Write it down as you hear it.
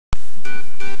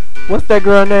What's that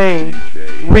girl name?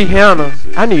 Rihanna.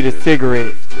 I need a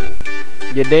cigarette.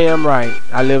 You're damn right.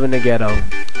 I live in the ghetto.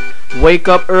 Wake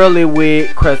up early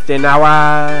with crust in our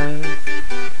eyes.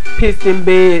 Pissed in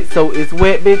bed so it's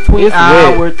wet between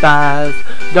our thighs.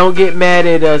 Don't get mad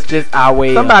at us, just our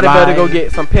way. Somebody better go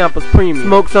get some Pampers Premium.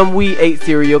 Smoke some weed, ate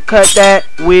cereal, cut that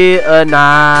with a knife.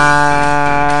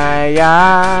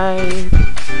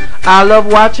 I love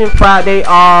watching Friday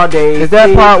all day. Is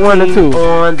that part 1 or 2?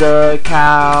 On the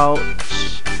couch.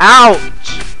 Ouch!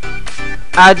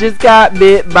 I just got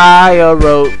bit by a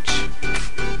roach.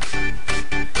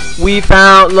 We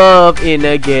found love in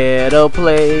a ghetto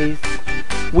place.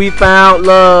 We found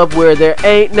love where there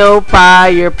ain't no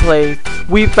fireplace.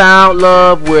 We found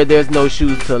love where there's no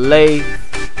shoes to lace.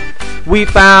 We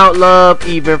found love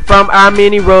even from our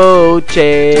mini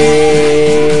roaches.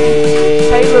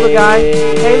 Hey little guy,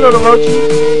 hey little roachy.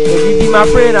 If you be my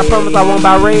friend, I promise I won't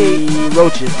buy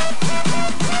roaches.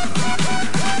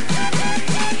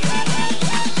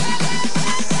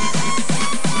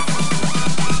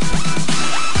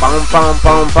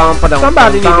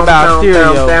 Somebody need to buy a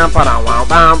stereo.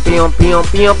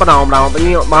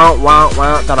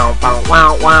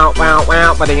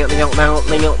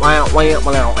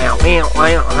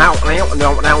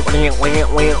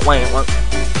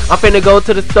 I'm finna go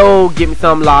to the store, get me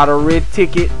some lottery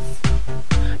tickets.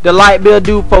 The light bill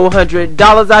due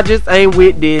 $400, I just ain't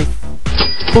with this.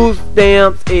 Food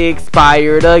stamps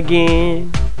expired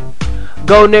again.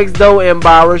 Go next door and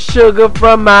borrow sugar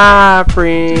from my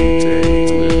friend.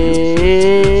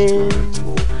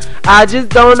 I just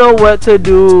don't know what to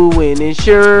do when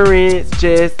insurance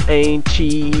just ain't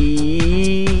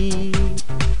cheap.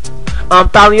 I'm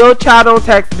filing your child on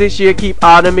taxes this year, keep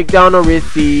all the McDonald's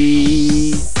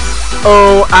receipts.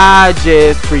 Oh, I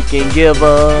just freaking give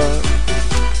up.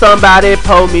 Somebody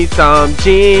pour me some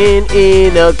gin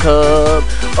in a cup.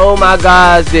 Oh my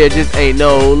gosh, there just ain't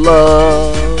no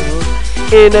love.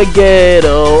 In the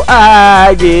ghetto,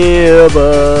 I give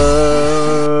up.